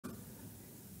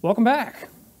Welcome back.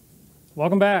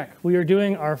 Welcome back. We are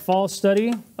doing our fall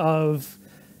study of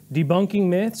debunking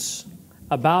myths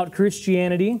about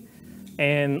Christianity.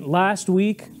 And last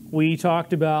week we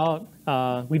talked about,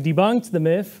 we debunked the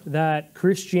myth that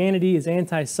Christianity is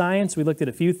anti-science. We looked at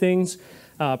a few things,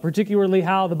 particularly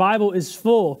how the Bible is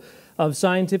full of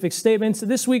scientific statements.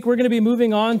 This week we're going to be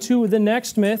moving on to the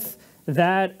next myth,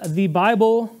 that the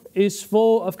Bible is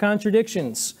full of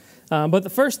contradictions. But the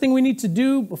first thing we need to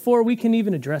do before we can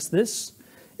even address this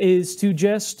is to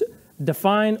just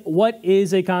define what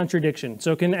is a contradiction.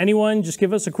 So can anyone just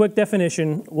give us a quick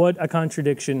definition what a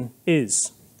contradiction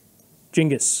is?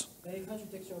 Jingus. A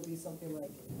contradiction would be something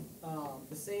like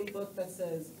the same book that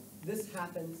says this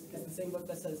happens is the same book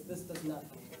that says this does not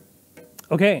happen.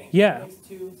 Okay, yeah. It makes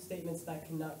two statements that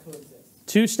cannot coexist.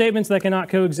 Two statements that cannot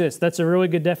coexist. That's a really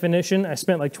good definition. I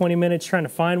spent like 20 minutes trying to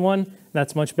find one.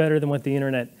 That's much better than what the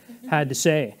internet had to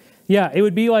say. Yeah, it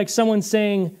would be like someone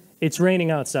saying it's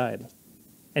raining outside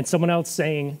and someone else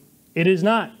saying it is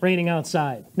not raining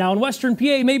outside. Now in Western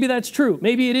PA, maybe that's true.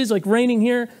 Maybe it is like raining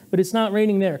here, but it's not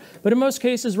raining there. But in most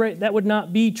cases, right, that would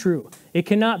not be true. It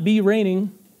cannot be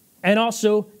raining and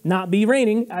also not be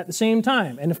raining at the same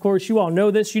time. And of course, you all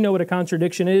know this. You know what a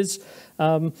contradiction is.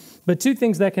 But two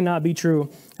things that cannot be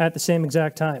true at the same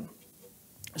exact time.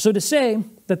 So to say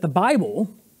that the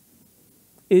Bible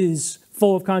is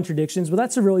full of contradictions, well,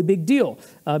 that's a really big deal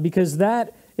because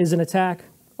that is an attack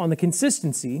on the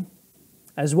consistency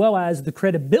as well as the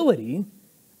credibility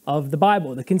of the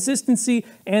Bible. The consistency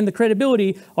and the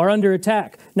credibility are under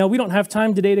attack. Now, we don't have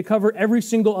time today to cover every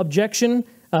single objection,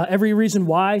 every reason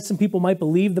why some people might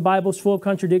believe the Bible is full of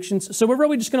contradictions. So we're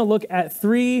really just going to look at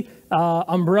three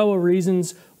umbrella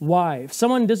reasons why. If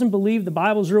someone doesn't believe the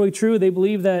Bible is really true, they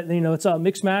believe that it's a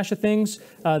mixed mash of things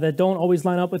that don't always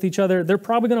line up with each other, they're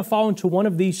probably going to fall into one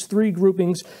of these three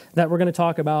groupings that we're going to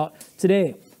talk about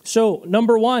today. So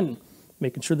number one,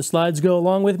 making sure the slides go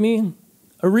along with me,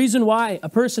 a reason why a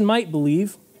person might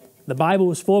believe the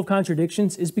Bible is full of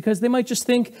contradictions is because they might just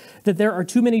think that there are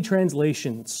too many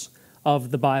translations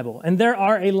of the Bible. And there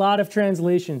are a lot of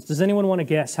translations. Does anyone want to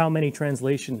guess how many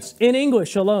translations in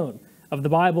English alone of the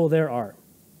Bible there are?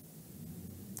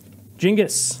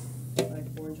 Jingus.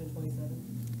 Like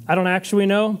 427? I don't actually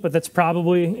know, but that's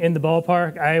probably in the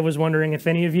ballpark. I was wondering if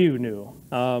any of you knew.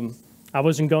 I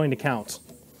wasn't going to count.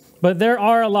 But there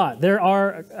are a lot. There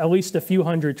are at least a few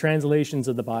hundred translations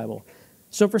of the Bible.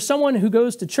 So for someone who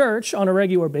goes to church on a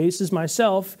regular basis,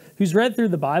 myself, who's read through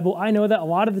the Bible, I know that a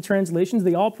lot of the translations,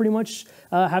 they all pretty much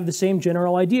have the same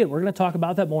general idea. We're going to talk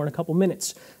about that more in a couple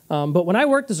minutes. But when I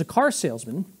worked as a car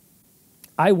salesman,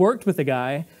 I worked with a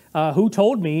guy who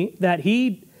told me that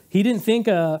he didn't think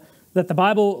that the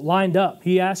Bible lined up.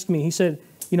 He asked me, he said,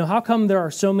 how come there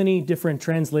are so many different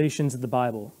translations of the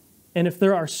Bible? And if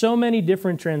there are so many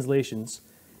different translations,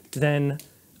 then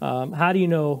how do you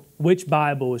know which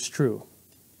Bible is true?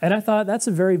 And I thought that's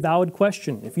a very valid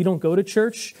question. If you don't go to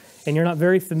church and you're not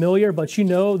very familiar, but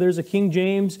there's a King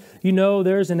James,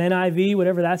 there's an NIV,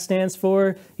 whatever that stands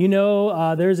for,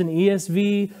 there's an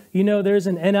ESV, there's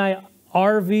an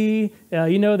NIRV,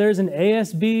 there's an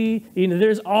ASB,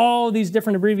 there's all these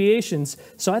different abbreviations.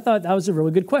 So I thought that was a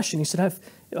really good question. He said,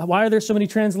 why are there so many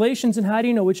translations and how do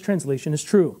you know which translation is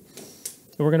true?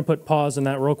 And we're going to put pause on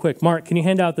that real quick. Mark, can you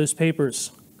hand out those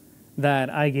papers that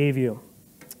I gave you?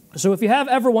 So if you have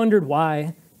ever wondered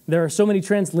why there are so many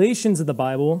translations of the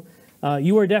Bible,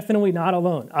 you are definitely not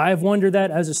alone. I've wondered that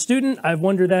as a student. I've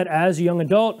wondered that as a young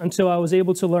adult until I was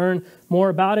able to learn more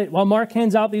about it. While Mark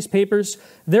hands out these papers,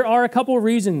 there are a couple of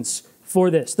reasons for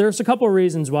this. There's a couple of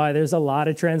reasons why there's a lot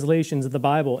of translations of the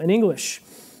Bible in English.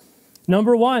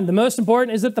 Number one, the most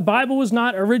important is that the Bible was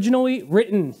not originally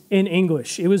written in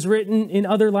English. It was written in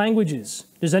other languages.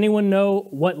 Does anyone know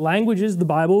what languages the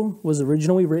Bible was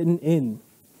originally written in?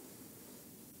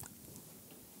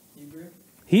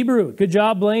 Hebrew. Good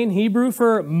job, Blaine. Hebrew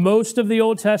for most of the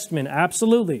Old Testament.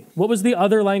 Absolutely. What was the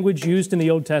other language used in the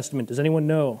Old Testament? Does anyone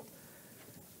know?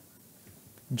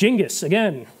 Jingus,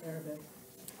 again.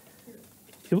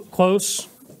 Arabic. Close.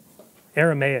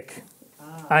 Aramaic.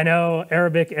 I know,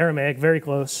 Arabic, Aramaic, very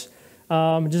close.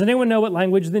 Does anyone know what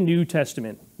language the New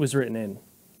Testament was written in?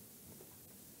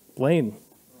 Blaine.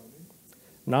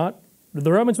 Not?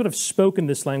 The Romans would have spoken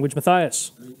this language.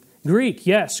 Matthias. Greek,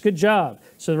 yes, good job.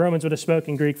 So the Romans would have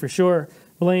spoken Greek for sure.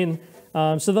 Blaine.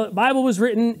 So the Bible was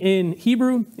written in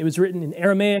Hebrew, it was written in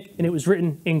Aramaic, and it was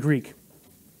written in Greek.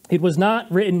 It was not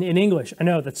written in English. I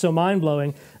know, that's so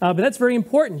mind-blowing. But that's very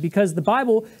important because the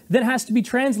Bible then has to be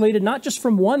translated not just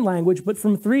from one language, but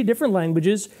from 3 different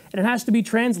languages, and it has to be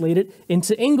translated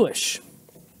into English.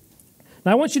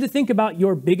 Now, I want you to think about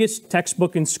your biggest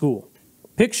textbook in school.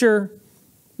 picture,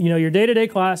 your day-to-day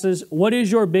classes. What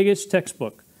is your biggest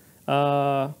textbook?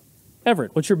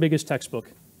 Everett, what's your biggest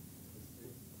textbook?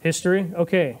 History?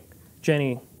 Okay.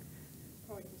 Jenny?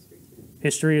 Probably history too.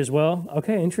 History as well?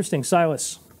 Okay, interesting.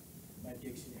 Silas? My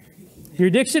dictionary. Your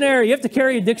dictionary. You have to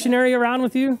carry a dictionary around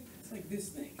with you? It's like this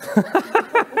thing.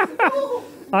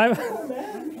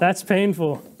 That's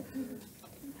painful.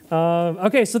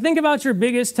 Okay, so think about your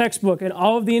biggest textbook and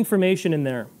all of the information in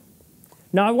there.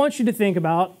 Now, I want you to think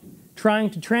about trying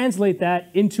to translate that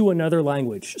into another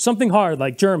language, something hard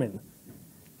like German.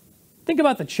 Think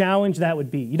about the challenge that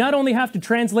would be. You not only have to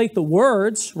translate the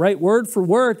words, right, word for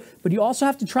word, but you also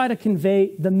have to try to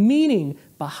convey the meaning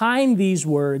behind these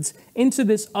words into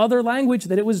this other language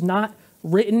that it was not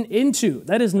written into.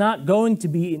 That is not going to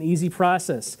be an easy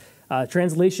process.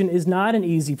 Translation is not an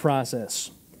easy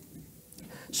process.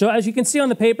 So as you can see on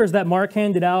the papers that Mark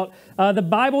handed out, the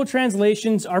Bible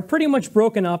translations are pretty much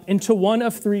broken up into one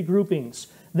of three groupings.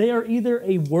 They are either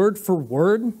a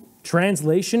word-for-word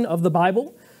translation of the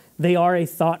Bible, they are a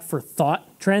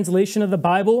thought-for-thought translation of the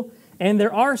Bible, and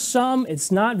there are some,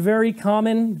 it's not very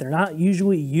common, they're not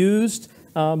usually used,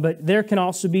 but there can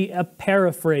also be a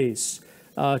paraphrase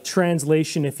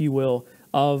translation, if you will,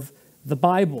 of the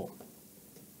Bible.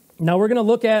 Now we're going to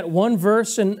look at one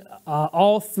verse in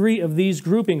all three of these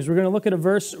groupings. We're going to look at a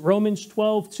verse, Romans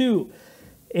 12:2.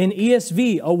 In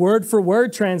ESV, a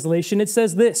word-for-word translation, it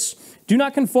says this: "Do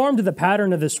not conform to the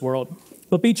pattern of this world,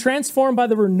 but be transformed by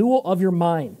the renewal of your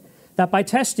mind, that by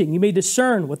testing you may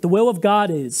discern what the will of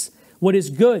God is, what is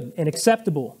good and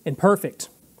acceptable and perfect."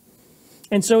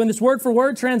 And so in this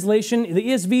word-for-word translation, the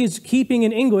ESV is keeping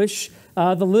in English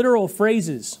the literal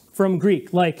phrases from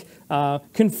Greek, like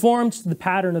conformed to the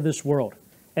pattern of this world.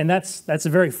 And that's a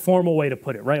very formal way to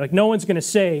put it, right? Like no one's going to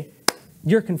say,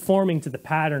 you're conforming to the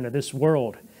pattern of this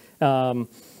world.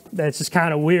 That's just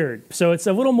kind of weird. So it's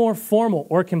a little more formal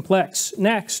or complex.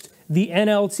 Next, the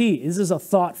NLT. This is a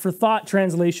thought-for-thought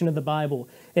translation of the Bible.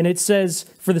 And it says,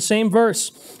 for the same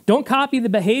verse, "Don't copy the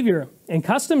behavior and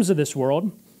customs of this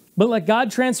world, but let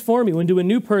God transform you into a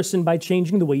new person by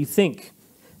changing the way you think.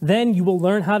 Then you will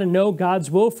learn how to know God's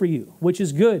will for you, which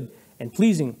is good and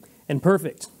pleasing and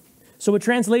perfect." So a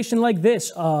translation like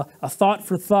this, a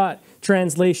thought-for-thought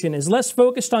translation, is less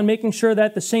focused on making sure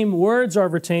that the same words are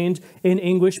retained in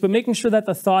English, but making sure that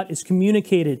the thought is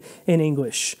communicated in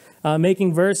English,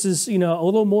 making verses, a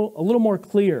little more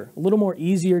clear, a little more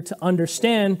easier to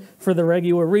understand for the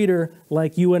regular reader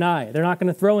like you and I. They're not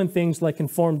going to throw in things like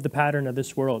conform to the pattern of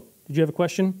this world. Did you have a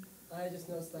question? I just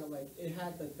noticed that it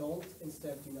had the don't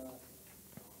instead of do not.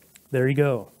 There you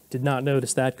go. Did not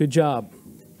notice that. Good job.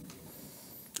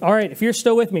 All right, if you're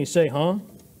still with me, say, huh?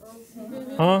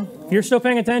 Huh? If you're still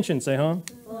paying attention, say, huh?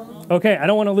 Okay, I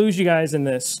don't want to lose you guys in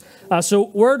this. So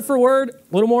word for word, a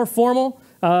little more formal,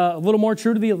 a little more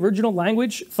true to the original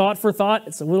language, thought for thought.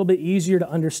 It's a little bit easier to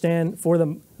understand for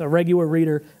the regular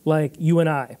reader like you and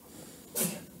I.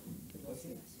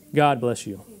 God bless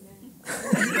you.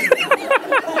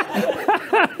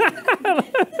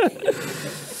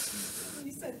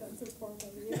 You said that so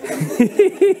formally.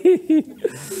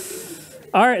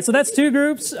 All right, so that's two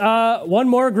groups. One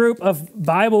more group of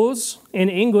Bibles in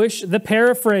English, the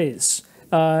paraphrase.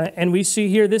 And we see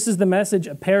here, this is the message,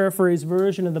 a paraphrase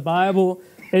version of the Bible.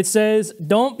 It says,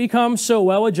 "Don't become so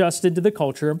well adjusted to the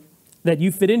culture that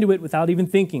you fit into it without even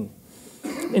thinking.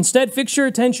 Instead, fix your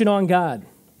attention on God.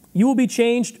 You will be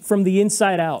changed from the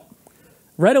inside out.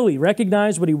 Readily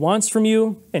recognize what He wants from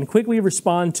you and quickly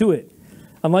respond to it.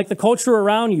 Unlike the culture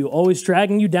around you, always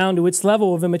dragging you down to its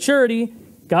level of immaturity,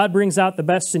 God brings out the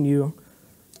best in you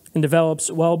and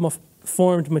develops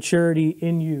well-formed maturity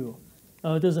in you."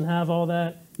 Oh, it doesn't have all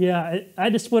that? Yeah, I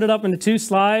just split it up into two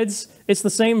slides. It's the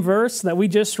same verse that we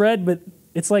just read, but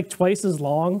it's like twice as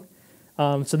long.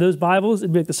 So those Bibles,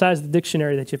 it'd be like the size of the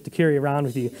dictionary that you have to carry around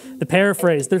with you. The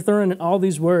paraphrase, they're throwing in all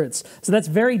these words. So that's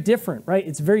very different, right?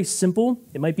 It's very simple.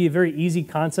 It might be a very easy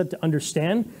concept to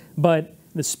understand, but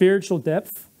the spiritual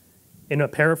depth in a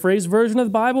paraphrase version of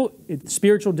the Bible,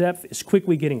 spiritual depth is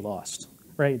quickly getting lost,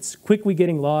 right? It's quickly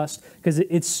getting lost because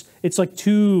it's like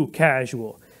too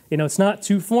casual. It's not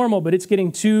too formal, but it's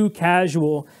getting too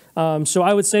casual. So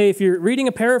I would say if you're reading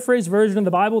a paraphrase version of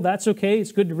the Bible, that's okay.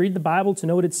 It's good to read the Bible to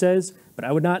know what it says, but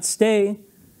I would not stay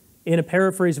in a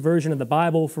paraphrase version of the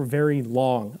Bible for very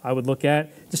long. I would look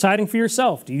at deciding for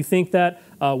yourself. Do you think that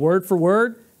word for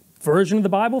word version of the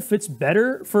Bible fits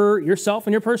better for yourself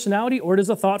and your personality, or does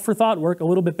a thought for thought work a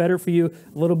little bit better for you,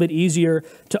 a little bit easier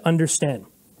to understand?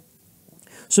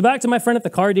 So back to my friend at the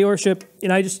car dealership,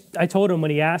 and I told him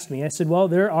when he asked me, I said, well,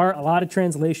 there are a lot of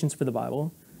translations for the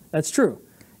Bible. That's true.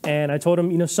 And I told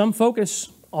him, some focus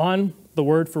on the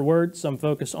word for word, some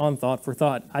focus on thought for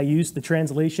thought. I use the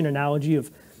translation analogy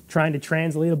of trying to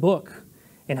translate a book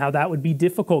and how that would be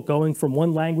difficult going from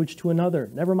one language to another.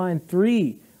 Never mind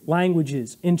 3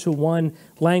 languages into one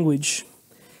language.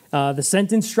 The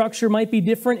sentence structure might be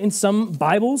different in some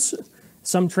Bibles,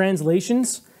 some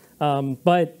translations,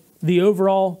 but the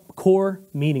overall core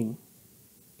meaning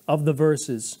of the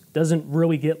verses doesn't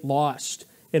really get lost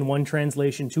in one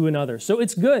translation to another. So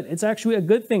it's good. It's actually a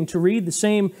good thing to read the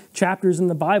same chapters in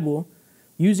the Bible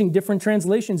using different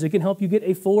translations. It can help you get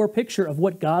a fuller picture of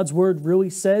what God's word really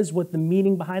says, what the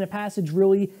meaning behind a passage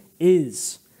really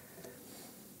is.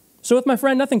 So with my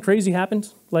friend, nothing crazy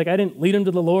happened. Like, I didn't lead him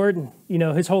to the Lord, and,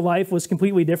 his whole life was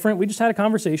completely different. We just had a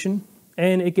conversation,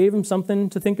 and it gave him something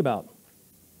to think about.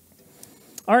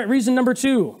 All right, reason number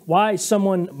 2, why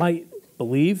someone might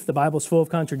believe the Bible's full of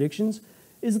contradictions,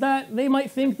 is that they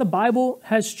might think the Bible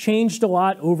has changed a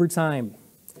lot over time.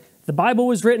 The Bible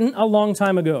was written a long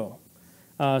time ago.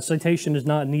 Citation is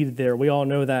not needed there. We all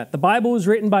know that. The Bible was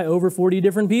written by over 40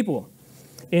 different people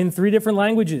in 3 different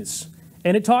languages.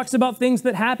 And it talks about things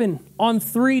that happen on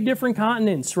 3 different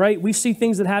continents, right? We see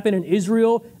things that happen in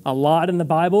Israel a lot in the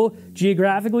Bible.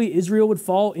 Geographically, Israel would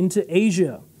fall into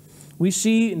Asia. We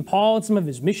see in Paul and some of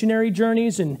his missionary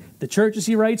journeys and the churches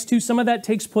he writes to, some of that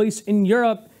takes place in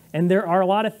Europe. And there are a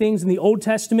lot of things in the Old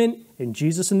Testament, and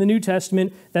Jesus in the New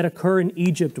Testament, that occur in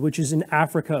Egypt, which is in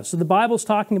Africa. So the Bible's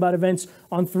talking about events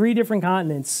on 3 different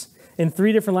continents in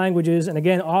 3 different languages, and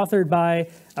again, authored by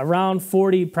around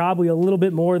 40, probably a little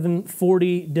bit more than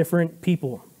 40 different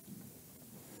people.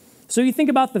 So you think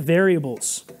about the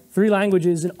variables, 3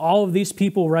 languages, and all of these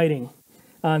people writing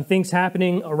on things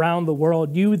happening around the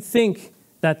world. You would think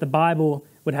that the Bible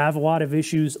would have a lot of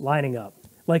issues lining up.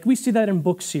 Like, we see that in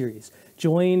book series.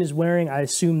 Joanne is wearing, I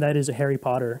assume that is a Harry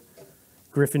Potter,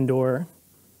 Gryffindor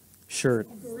shirt.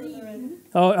 Green.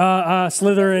 Oh,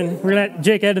 Slytherin. We're going to let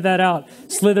Jake edit that out.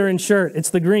 Slytherin shirt. It's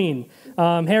the green.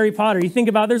 Harry Potter. You think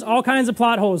about, there's all kinds of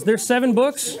plot holes. There's 7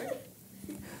 books.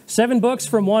 7 books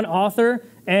from one author,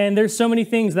 and there's so many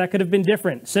things that could have been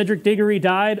different. Cedric Diggory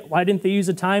died. Why didn't they use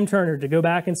a time turner to go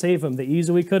back and save him? They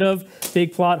easily could have.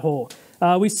 Big plot hole.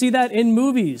 We see that in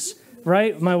movies,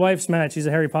 right? My wife's mad. She's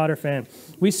a Harry Potter fan.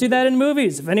 We see that in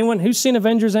movies. If anyone who's seen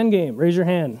Avengers Endgame, raise your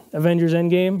hand. Avengers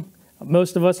Endgame.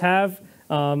 Most of us have.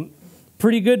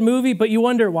 Pretty good movie, but you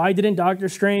wonder, why didn't Doctor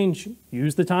Strange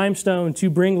use the time stone to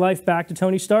bring life back to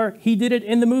Tony Stark? He did it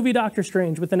in the movie Doctor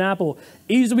Strange with an apple.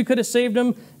 Easily could have saved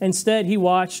him. Instead, he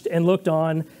watched and looked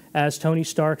on as Tony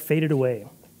Stark faded away.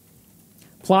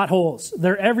 Plot holes.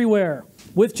 They're everywhere,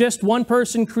 with just one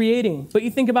person creating. But you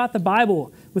think about the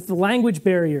Bible, with the language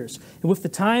barriers, and with the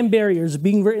time barriers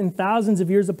being written thousands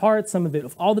of years apart, some of it,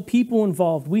 with all the people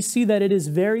involved, we see that it is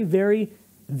very, very,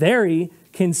 very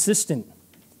consistent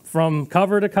from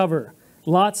cover to cover.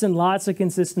 Lots and lots of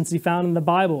consistency found in the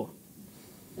Bible.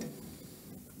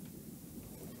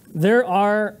 There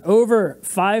are over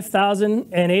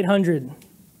 5,800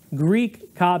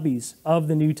 Greek copies of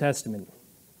the New Testament.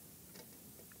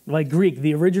 Like Greek,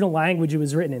 the original language it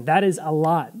was written in. That is a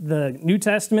lot. The New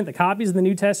Testament, the copies of the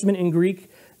New Testament in Greek,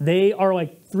 they are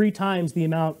like 3 times the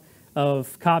amount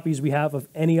of copies we have of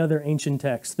any other ancient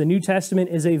text. The New Testament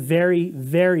is a very,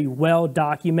 very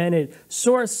well-documented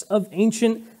source of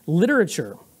ancient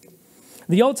literature.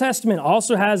 The Old Testament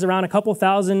also has around a couple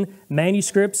thousand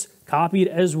manuscripts copied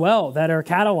as well that are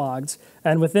cataloged.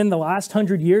 And within the last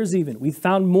 100 years even, we've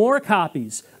found more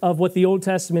copies of what the Old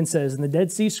Testament says in the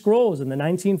Dead Sea Scrolls in the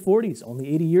 1940s,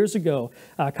 only 80 years ago.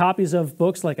 Copies of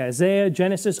books like Isaiah,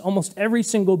 Genesis, almost every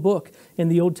single book in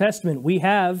the Old Testament we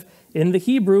have in the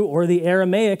Hebrew or the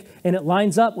Aramaic, and it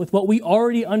lines up with what we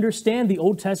already understand the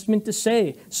Old Testament to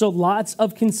say. So lots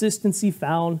of consistency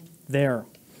found there.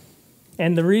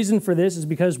 And the reason for this is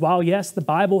because while, yes, the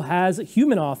Bible has a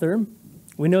human author,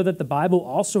 we know that the Bible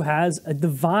also has a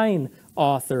divine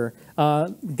author,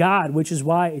 God, which is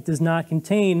why it does not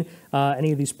contain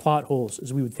any of these plot holes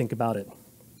as we would think about it.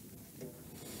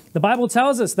 The Bible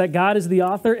tells us that God is the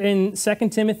author in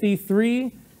 2 Timothy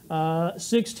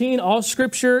 3:16. All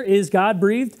scripture is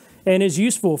God-breathed and is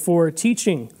useful for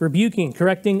teaching, rebuking,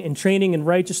 correcting, and training in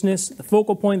righteousness. The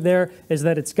focal point there is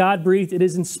that it's God-breathed. It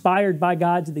is inspired by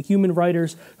God to the human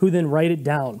writers who then write it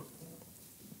down.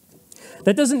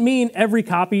 That doesn't mean every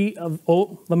copy of,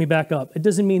 let me back up. It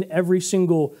doesn't mean every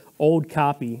single old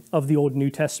copy of the Old New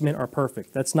Testament are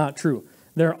perfect. That's not true.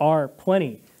 There are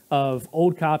plenty of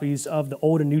old copies of the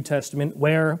Old and New Testament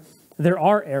where there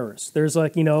are errors. There's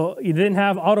like, you didn't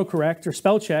have autocorrect or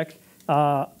spell check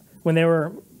when they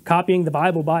were copying the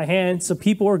Bible by hand, so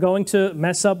people are going to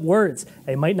mess up words.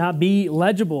 They might not be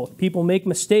legible. People make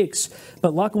mistakes.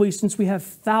 But luckily, since we have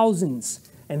thousands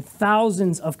and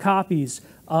thousands of copies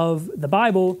of the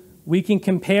Bible, we can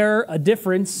compare a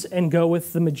difference and go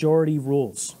with the majority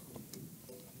rules.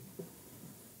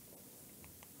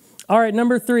 All right,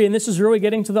 number 3, and this is really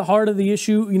getting to the heart of the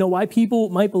issue, why people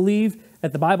might believe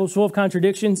that the Bible is full of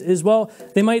contradictions is, well,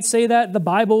 they might say that the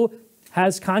Bible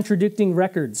has contradicting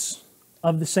records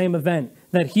of the same event.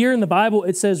 That here in the Bible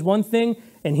it says one thing,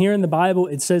 and here in the Bible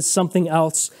it says something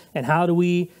else. And how do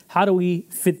we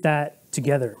fit that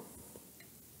together?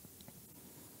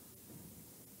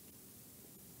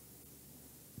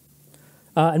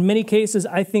 In many cases,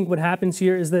 I think what happens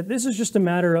here is that this is just a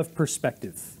matter of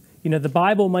perspective. The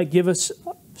Bible might give us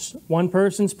one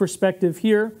person's perspective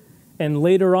here, and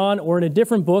later on, or in a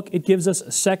different book, it gives us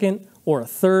a second or a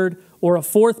third or a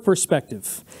fourth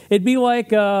perspective. It'd be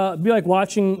like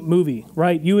watching a movie,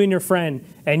 right? You and your friend,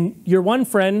 and your one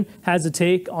friend has a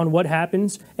take on what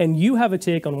happens, and you have a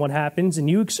take on what happens, and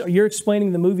you're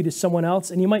explaining the movie to someone else,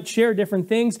 and you might share different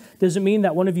things. Doesn't mean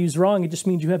that one of you is wrong. It just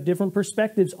means you have different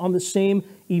perspectives on the same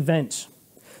event.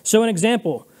 So an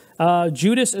example,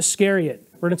 Judas Iscariot.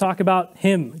 We're going to talk about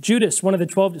him. Judas, one of the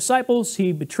 12 disciples,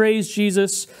 he betrays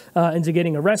Jesus into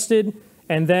getting arrested.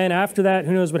 And then after that,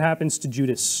 who knows what happens to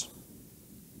Judas?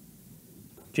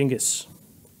 Genghis.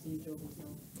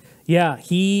 Yeah,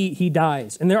 he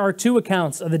dies. And there are 2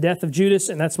 accounts of the death of Judas,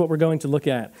 and that's what we're going to look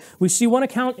at. We see one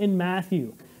account in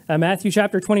Matthew. Matthew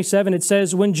chapter 27, it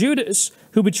says, "When Judas,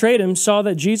 who betrayed him, saw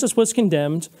that Jesus was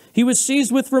condemned, he was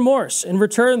seized with remorse and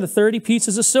returned the 30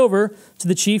 pieces of silver to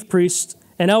the chief priests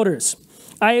and elders.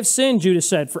 'I have sinned,' Judas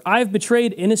said, 'for I have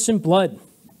betrayed innocent blood.'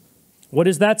 'What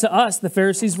is that to us?' the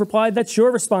Pharisees replied. 'That's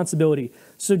your responsibility.'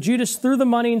 So Judas threw the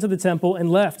money into the temple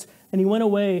and left, and he went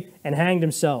away and hanged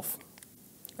himself.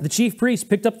 The chief priest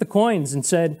picked up the coins and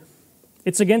said,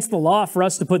 'It's against the law for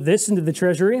us to put this into the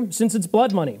treasury, since it's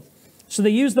blood money.' So they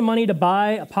used the money to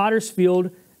buy a potter's field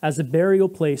as a burial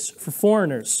place for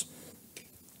foreigners.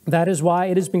 That is why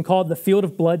it has been called the field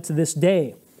of blood to this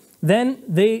day. Then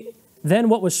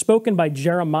what was spoken by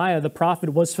Jeremiah the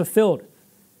prophet was fulfilled,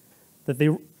 that they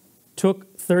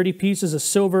took 30 pieces of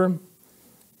silver,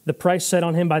 the price set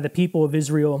on him by the people of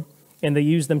Israel, and they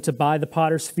used them to buy the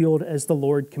potter's field as the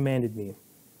Lord commanded me."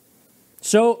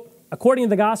 So, according to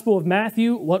the Gospel of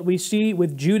Matthew, what we see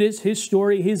with Judas, his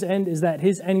story, his end, is that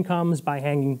his end comes by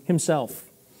hanging himself.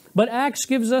 But Acts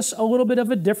gives us a little bit of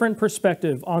a different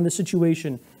perspective on the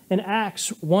situation. In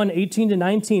Acts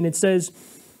 1:18-19, it says,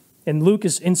 and Luke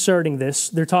is inserting this,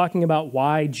 they're talking about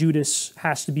why Judas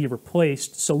has to be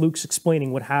replaced. So Luke's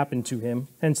explaining what happened to him,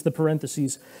 hence the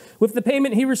parentheses. "With the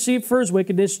payment he received for his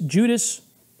wickedness, Judas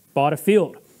bought a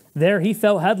field. There he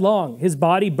fell headlong. His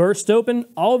body burst open.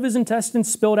 All of his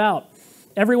intestines spilled out.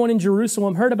 Everyone in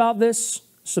Jerusalem heard about this,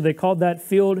 so they called that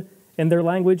field in their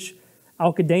language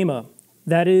Al-Qadama.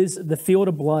 That is the field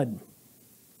of blood."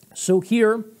 So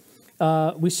here,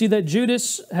 we see that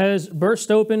Judas has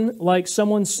burst open like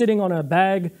someone sitting on a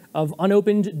bag of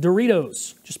unopened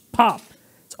Doritos. Just pop.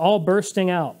 It's all bursting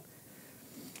out.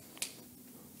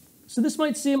 So this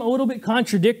might seem a little bit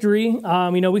contradictory.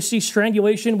 We see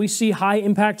strangulation. We see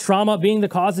high-impact trauma being the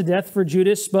cause of death for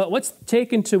Judas. But let's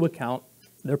take into account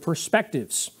their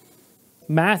perspectives.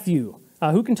 Matthew.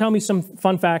 Who can tell me some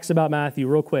fun facts about Matthew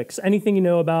real quick? Anything you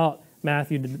know about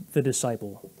Matthew the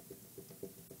disciple?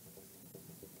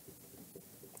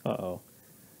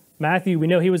 Matthew, we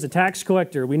know he was a tax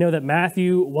collector. We know that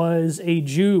Matthew was a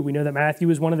Jew. We know that Matthew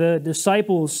was one of the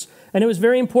disciples. And it was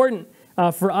very important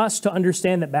for us to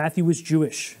understand that Matthew was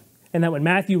Jewish. And that when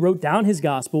Matthew wrote down his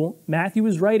gospel, Matthew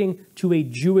was writing to a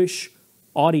Jewish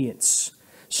audience.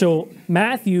 So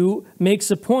Matthew makes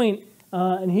a point,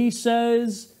 and he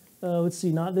says, let's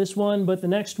see, not this one, but the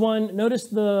next one. Notice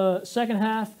the second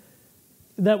half,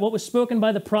 that what was spoken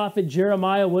by the prophet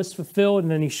Jeremiah was fulfilled, and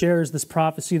then he shares this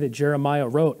prophecy that Jeremiah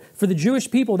wrote. For the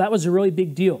Jewish people, that was a really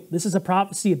big deal. This is a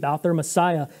prophecy about their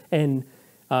Messiah, and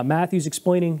Matthew's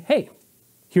explaining, hey,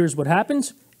 here's what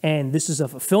happened, and this is a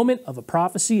fulfillment of a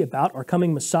prophecy about our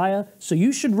coming Messiah, so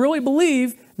you should really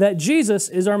believe that Jesus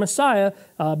is our Messiah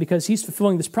because he's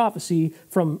fulfilling this prophecy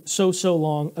from so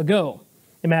long ago.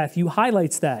 And Matthew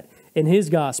highlights that in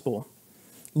his gospel.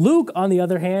 Luke, on the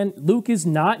other hand, Luke is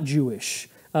not Jewish.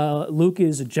 Luke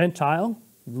is a Gentile,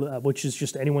 which is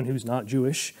just anyone who's not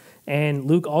Jewish. And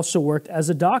Luke also worked as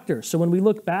a doctor. So when we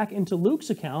look back into Luke's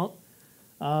account,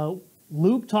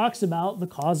 Luke talks about the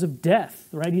cause of death,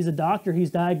 right? He's a doctor.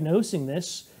 He's diagnosing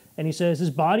this. And he says his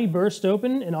body burst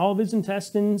open and all of his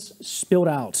intestines spilled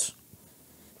out.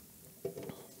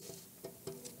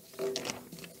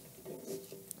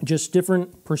 just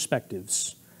different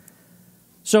perspectives.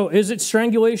 So is it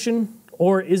strangulation,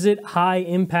 or is it high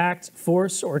impact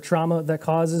force or trauma that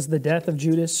causes the death of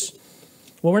Judas?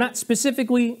 Well, we're not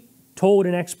specifically told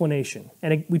an explanation.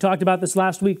 And we talked about this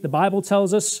last week. The Bible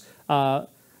tells us the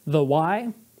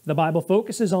why. The Bible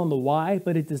focuses on the why,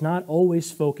 but it does not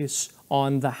always focus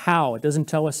on the how. It doesn't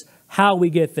tell us how we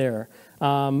get there.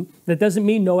 That doesn't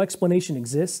mean no explanation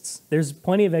exists. There's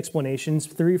plenty of explanations,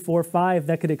 3, 4, 5,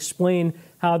 that could explain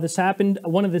how this happened.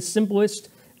 One of the simplest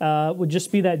would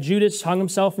just be that Judas hung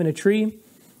himself in a tree,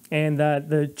 and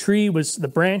the tree was, the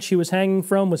branch he was hanging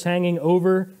from was hanging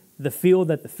over the field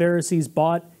that the Pharisees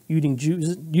bought using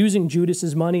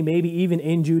Judas's money, maybe even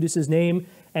in Judas's name.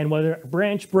 And whether a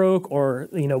branch broke or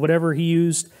whatever he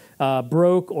used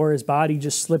broke, or his body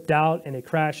just slipped out and it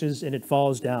crashes and it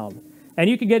falls down. And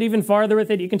you can get even farther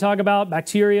with it. You can talk about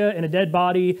bacteria in a dead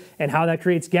body and how that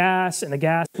creates gas, and the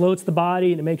gas floats the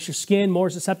body and it makes your skin more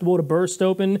susceptible to burst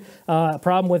open. A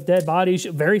problem with dead bodies,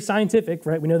 very scientific,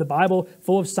 right? We know the Bible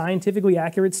full of scientifically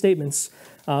accurate statements.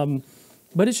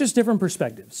 But it's just different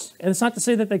perspectives. And it's not to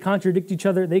say that they contradict each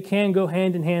other. They can go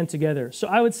hand in hand together. So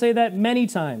I would say that many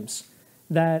times,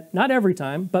 that not every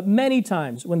time, but many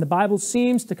times when the Bible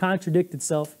seems to contradict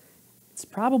itself, it's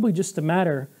probably just a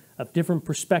matter of different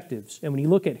perspectives. And when you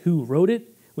look at who wrote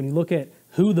it, when you look at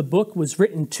who the book was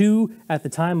written to at the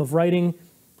time of writing,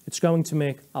 it's going to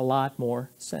make a lot more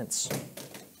sense.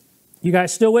 You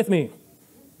guys still with me?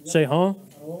 Say, huh?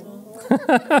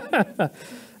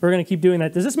 We're going to keep doing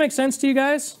that. Does this make sense to you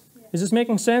guys? Is this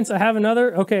making sense? I have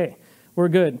another? Okay, we're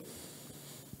good.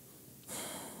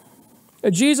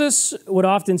 Jesus would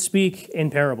often speak in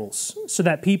parables so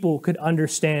that people could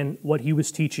understand what he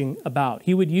was teaching about.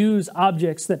 He would use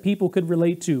objects that people could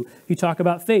relate to. He talked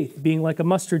about faith being like a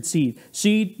mustard seed.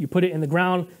 Seed, you put it in the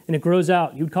ground and it grows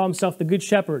out. He would call himself the good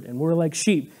shepherd, and we're like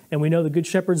sheep. And we know the good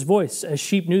shepherd's voice, as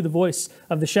sheep knew the voice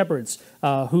of the shepherds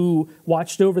who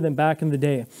watched over them back in the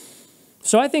day.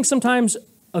 So I think sometimes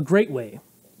a great way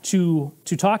to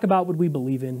talk about what we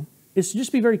believe in is to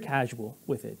just be very casual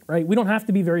with it, right? We don't have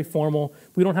to be very formal.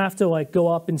 We don't have to go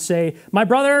up and say, my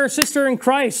brother or sister in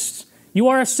Christ, you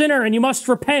are a sinner and you must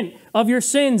repent of your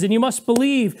sins and you must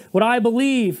believe what I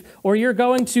believe, or you're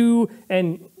going to,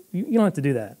 and you don't have to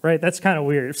do that, right? That's kind of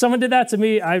weird. If someone did that to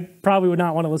me, I probably would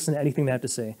not want to listen to anything they have to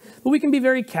say. But we can be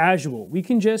very casual. We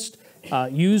can just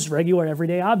use regular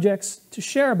everyday objects to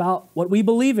share about what we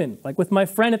believe in. Like with my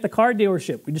friend at the car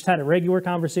dealership, we just had a regular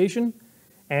conversation.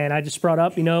 And I just brought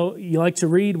up, you like to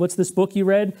read. What's this book you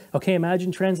read? Okay,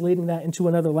 imagine translating that into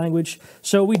another language.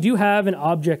 So we do have an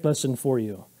object lesson for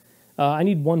you. I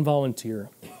need one volunteer.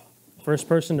 First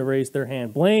person to raise their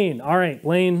hand. Blaine. All right,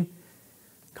 Blaine,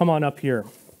 come on up here.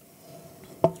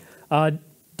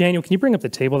 Daniel, can you bring up the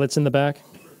table that's in the back?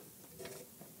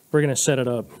 We're going to set it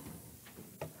up.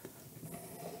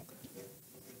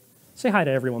 Say hi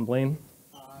to everyone, Blaine.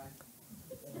 Hi.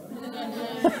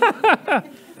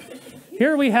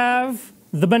 Here we have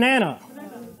the banana,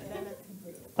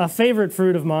 a favorite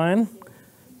fruit of mine.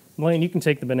 Blaine, you can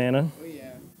take the banana. Oh,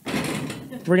 yeah.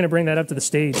 We're going to bring that up to the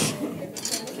stage.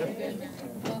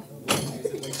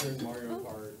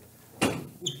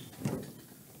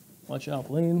 Watch out,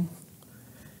 Blaine.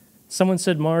 Someone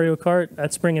said Mario Kart.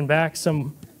 That's bringing back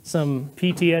some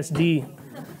PTSD.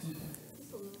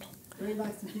 Bring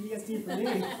back some PTSD for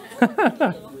me.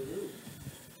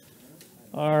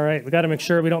 All right, we got to make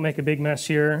sure we don't make a big mess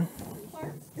here.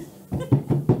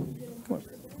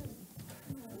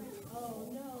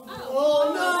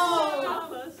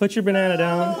 Oh no! Put your banana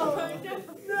down.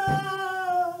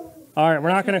 No! All right, we're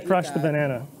not going to crush the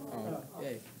banana.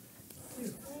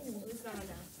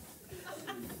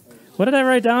 What did I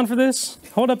write down for this?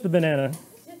 Hold up the banana.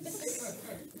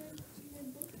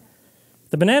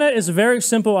 The banana is a very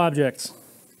simple object.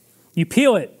 You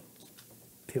peel it.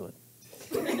 Peel it.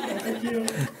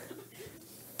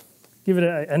 Give it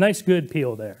a nice good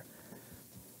peel there.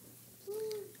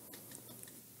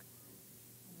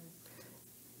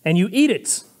 And you eat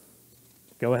it.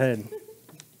 Go ahead.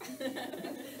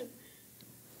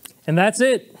 And that's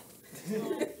it.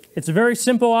 It's a very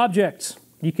simple object.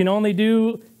 You can only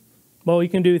do, you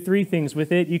can do 3 things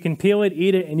with it. You can peel it,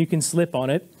 eat it, and you can slip on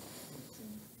it.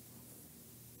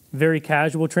 Very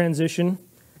casual transition.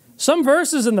 Some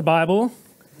verses in the Bible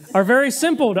are very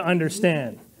simple to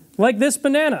understand, like this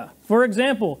banana. For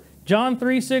example, John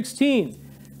 3:16.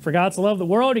 For God so loved the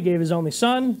world, he gave his only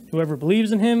son. Whoever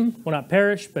believes in him will not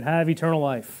perish, but have eternal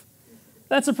life.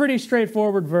 That's a pretty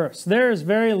straightforward verse. There's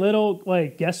very little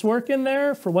guesswork in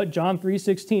there for what John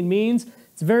 3:16 means.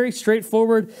 It's very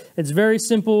straightforward. It's very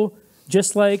simple,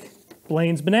 just like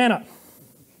Blaine's banana.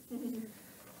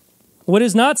 What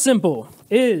is not simple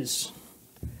is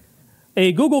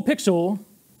a Google Pixel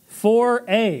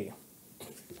 4a.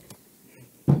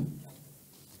 Oh,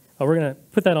 we're going to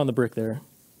put that on the brick there.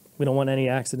 We don't want any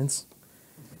accidents.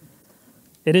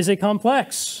 It is a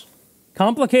complex,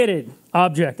 complicated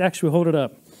object. Actually, hold it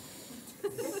up.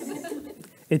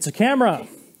 It's a camera,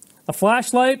 a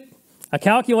flashlight, a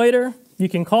calculator. You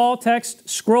can call, text,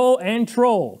 scroll, and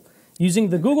troll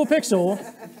using the Google Pixel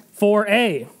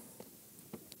 4a.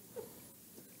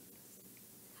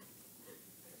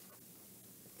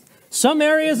 Some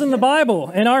areas in the Bible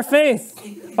and our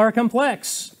faith are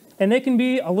complex, and they can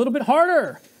be a little bit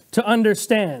harder to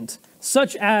understand,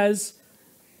 such as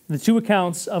the two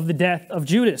accounts of the death of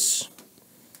Judas.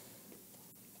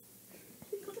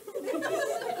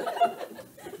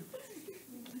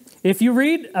 If you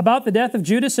read about the death of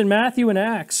Judas in Matthew and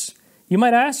Acts, you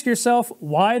might ask yourself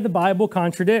why the Bible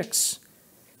contradicts.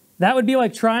 That would be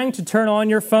like trying to turn on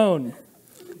your phone.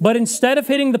 But instead of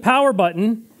hitting the power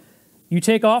button, you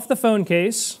take off the phone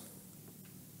case.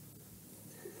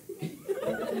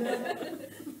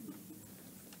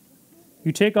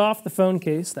 You take off the phone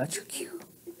case. That's your cue.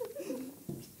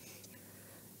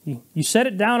 You set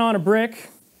it down on a brick.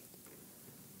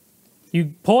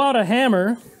 You pull out a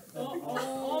hammer.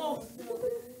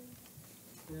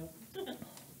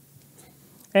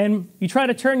 And you try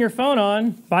to turn your phone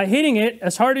on by hitting it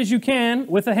as hard as you can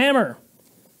with a hammer.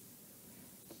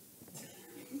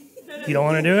 You don't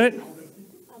want to do it?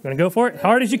 You want to go for it?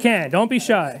 Hard as you can. Don't be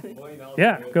shy.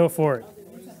 Yeah, go for it.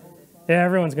 Yeah,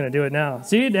 everyone's going to do it now.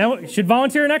 See, now you should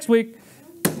volunteer next week.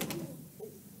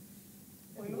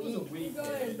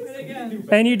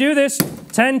 And you do this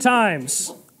 10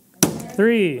 times.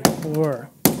 3, 4,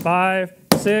 5,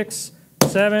 6,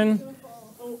 7,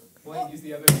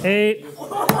 8,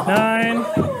 9.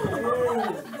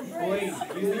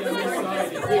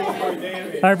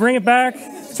 All right, bring it back.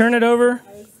 Turn it over.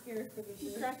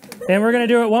 And we're going to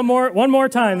do it one more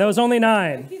time. That was only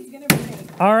 9.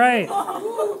 All right.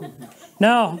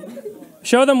 Now,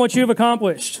 show them what you've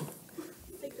accomplished.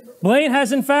 Blaine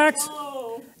has, in fact,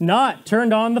 not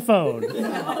turned on the phone.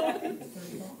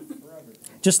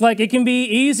 Just like it can be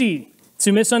easy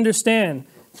to misunderstand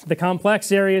the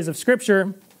complex areas of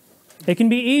Scripture, it can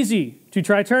be easy to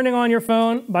try turning on your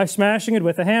phone by smashing it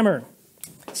with a hammer.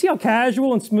 See how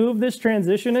casual and smooth this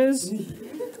transition is?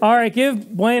 All right,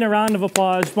 give Blaine a round of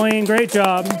applause. Blaine, great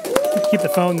job. Keep the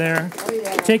phone there.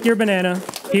 Take your banana.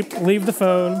 Leave the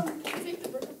phone.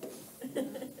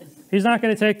 He's not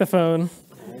going to take the phone.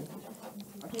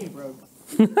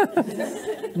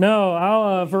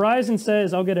 No, Verizon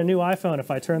says I'll get a new iPhone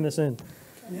if I turn this in.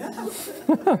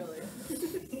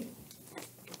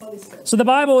 So the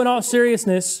Bible, in all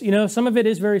seriousness, some of it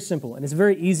is very simple and it's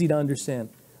very easy to understand.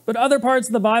 But other parts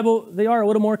of the Bible, they are a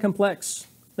little more complex.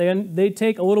 They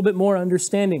take a little bit more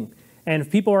understanding. And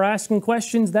if people are asking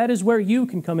questions, that is where you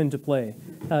can come into play.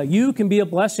 You can be a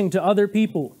blessing to other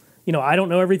people. I don't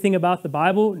know everything about the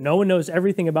Bible. No one knows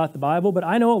everything about the Bible, but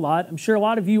I know a lot. I'm sure a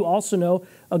lot of you also know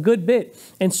a good bit.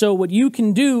 And so what you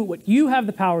can do, what you have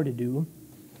the power to do,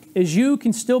 is you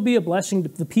can still be a blessing to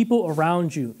the people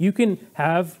around you. You can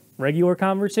have regular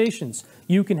conversations.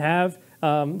 You can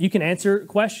answer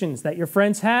questions that your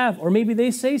friends have, or maybe they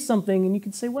say something and you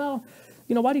can say, well,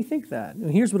 why do you think that?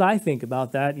 Here's what I think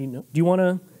about that. Can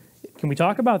we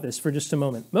talk about this for just a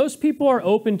moment? Most people are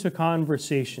open to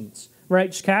conversations,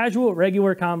 right? Just casual,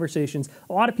 regular conversations.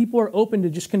 A lot of people are open to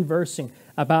just conversing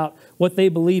about what they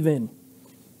believe in.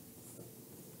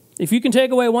 If you can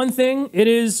take away one thing, it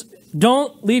is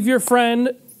don't leave your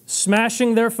friend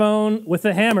smashing their phone with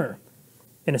a hammer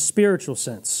in a spiritual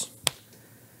sense.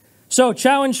 So,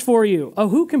 challenge for you. Oh,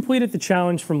 who completed the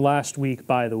challenge from last week,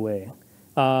 by the way?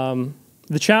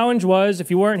 The challenge was, if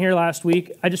you weren't here last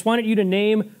week, I just wanted you to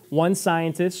name one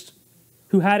scientist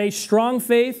who had a strong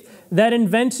faith that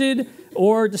invented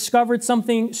or discovered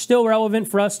something still relevant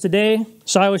for us today.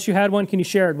 Silas, you had one. Can you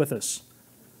share it with us?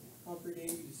 Humphrey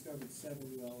Davy discovered 7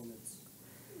 new elements.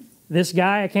 This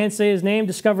guy, I can't say his name,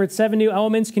 discovered 7 new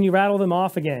elements. Can you rattle them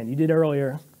off again? You did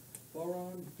earlier.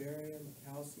 Boron, barium,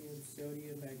 calcium,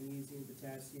 sodium, magnesium,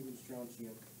 potassium, and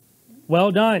strontium.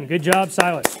 Well done. Good job,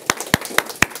 Silas.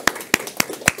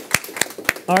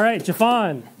 All right,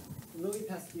 Jafan. Louis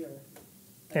Pasteur.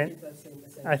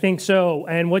 I think so.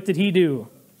 And what did he do?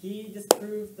 He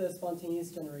disproved the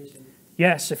spontaneous generation.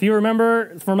 Yes, if you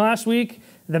remember from last week,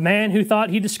 the man who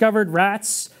thought he discovered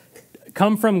rats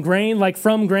come from grain, like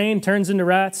from grain turns into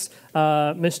rats,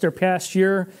 Mr.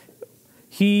 Pasteur,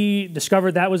 he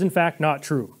discovered that was in fact not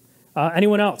true.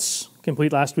 Anyone else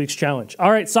complete last week's challenge?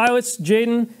 All right, Silas,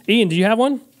 Jaden, Ian, do you have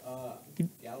one?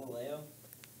 Galileo.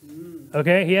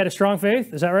 Okay, he had a strong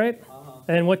faith. Is that right?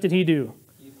 And what did he do?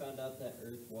 He found out that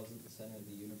Earth wasn't the center of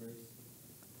the universe.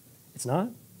 It's not?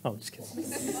 Oh, just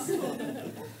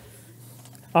kidding.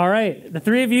 All right, the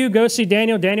three of you go see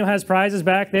Daniel. Daniel has prizes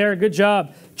back there. Good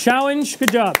job. Challenge,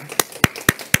 good job.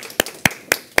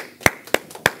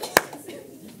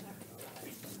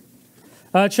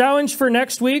 Challenge for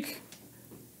next week.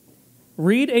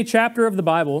 Read a chapter of the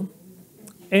Bible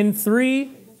in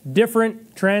 3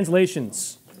 different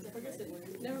translations.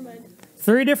 Never mind.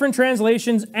 3 different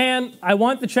translations, and I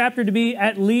want the chapter to be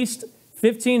at least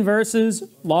 15 verses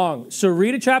long. So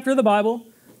read a chapter of the Bible,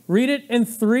 read it in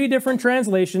 3 different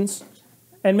translations,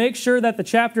 and make sure that the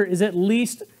chapter is at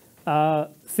least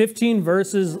 15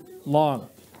 verses long.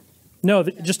 No,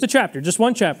 just a chapter, just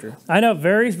one chapter. I know,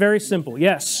 very, very simple.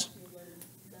 Yes.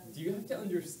 Do you have to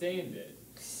understand it,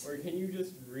 or can you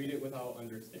just read it without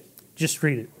understanding? Just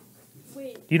read it.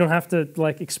 Wait, You don't have to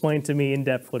explain to me in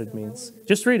depth what it means.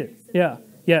 Just read it. Yeah.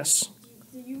 Yes.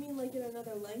 do you mean like in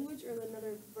another language or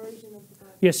another version of the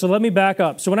Bible? Yeah, so let me back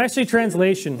up. So when I say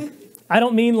translation, I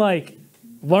don't mean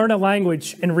learn a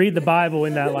language and read the Bible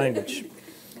in that language.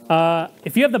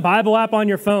 If you have the Bible app on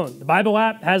your phone, the Bible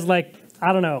app has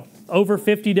over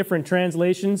 50 different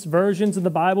translations, versions of the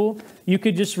Bible. You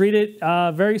could just read it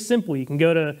very simply. You can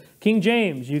go to King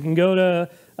James. You can go to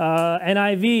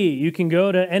NIV. You can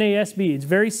go to NASB. It's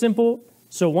very simple.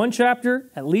 So one chapter,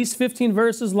 at least 15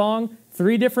 verses long,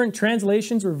 3 different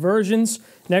translations or versions.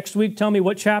 Next week, tell me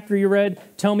what chapter you read.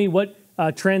 Tell me what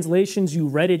translations you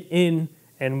read it in,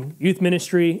 and youth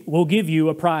ministry will give you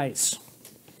a prize.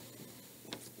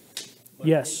 But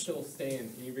Yes. It still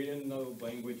stands. Can you read it in another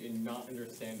language and not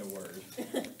understand a word?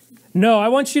 No, I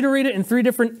want you to read it in 3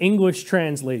 different English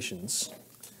translations.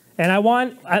 And I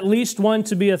want at least one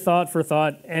to be a thought for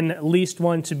thought and at least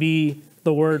one to be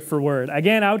the word for word.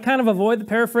 Again, I would kind of avoid the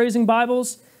paraphrasing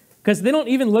Bibles because they don't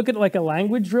even look at a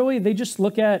language really. They just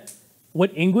look at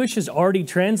what English is already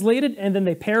translated and then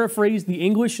they paraphrase the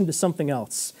English into something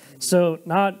else. So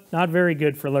not very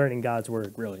good for learning God's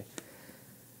word, really.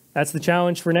 That's the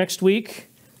challenge for next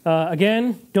week.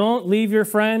 Again, don't leave your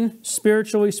friend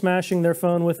spiritually smashing their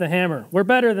phone with a hammer. We're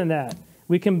better than that.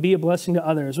 We can be a blessing to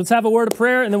others. Let's have a word of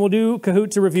prayer, and then we'll do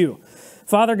Kahoot to review.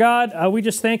 Father God, we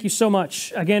just thank you so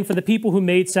much, again, for the people who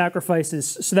made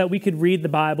sacrifices so that we could read the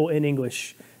Bible in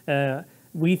English.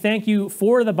 We thank you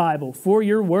for the Bible, for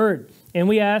your word. And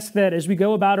we ask that as we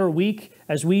go about our week,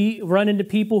 as we run into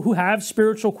people who have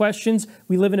spiritual questions,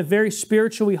 we live in a very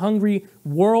spiritually hungry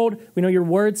world. We know your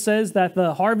word says that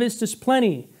the harvest is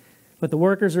plenty, but the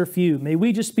workers are few. May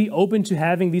we just be open to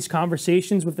having these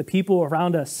conversations with the people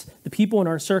around us, the people in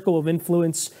our circle of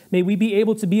influence. May we be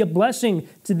able to be a blessing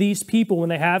to these people when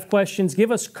they have questions.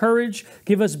 Give us courage,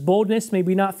 give us boldness. May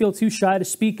we not feel too shy to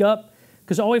speak up.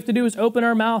 Because all we have to do is open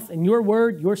our mouth and your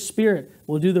word, your spirit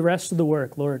will do the rest of the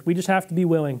work, Lord. We just have to be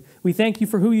willing. We thank you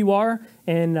for who you are,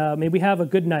 and may we have a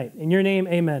good night. In your name,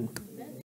 amen.